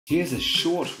Here's a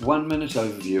short 1-minute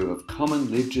overview of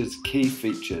Common Ledger's key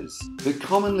features. The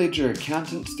Common Ledger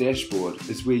Accountant's Dashboard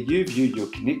is where you view your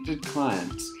connected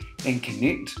clients and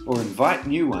connect or invite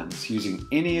new ones using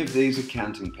any of these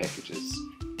accounting packages.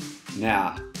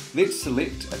 Now, let's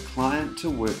select a client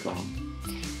to work on.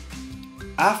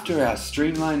 After our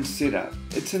streamlined setup,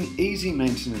 it's an easy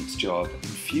maintenance job in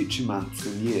future months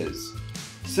and years.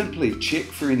 Simply check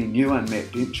for any new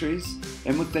unmapped entries,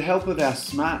 and with the help of our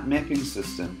smart mapping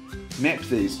system, map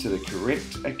these to the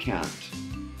correct account.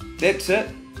 That's it,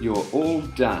 you're all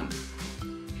done.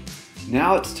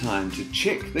 Now it's time to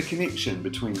check the connection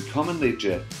between Common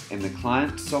Ledger and the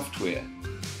client's software.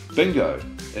 Bingo,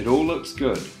 it all looks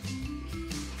good.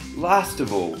 Last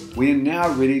of all, we are now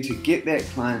ready to get that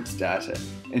client's data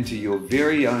into your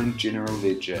very own general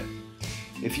ledger.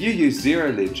 If you use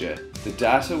Xero Ledger, the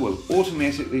data will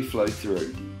automatically flow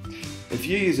through. If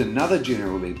you use another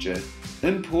general ledger,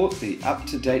 import the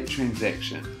up-to-date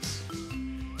transactions.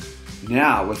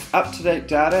 Now, with up-to-date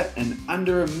data in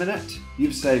under a minute,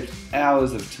 you've saved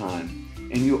hours of time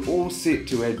and you're all set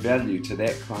to add value to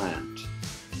that client.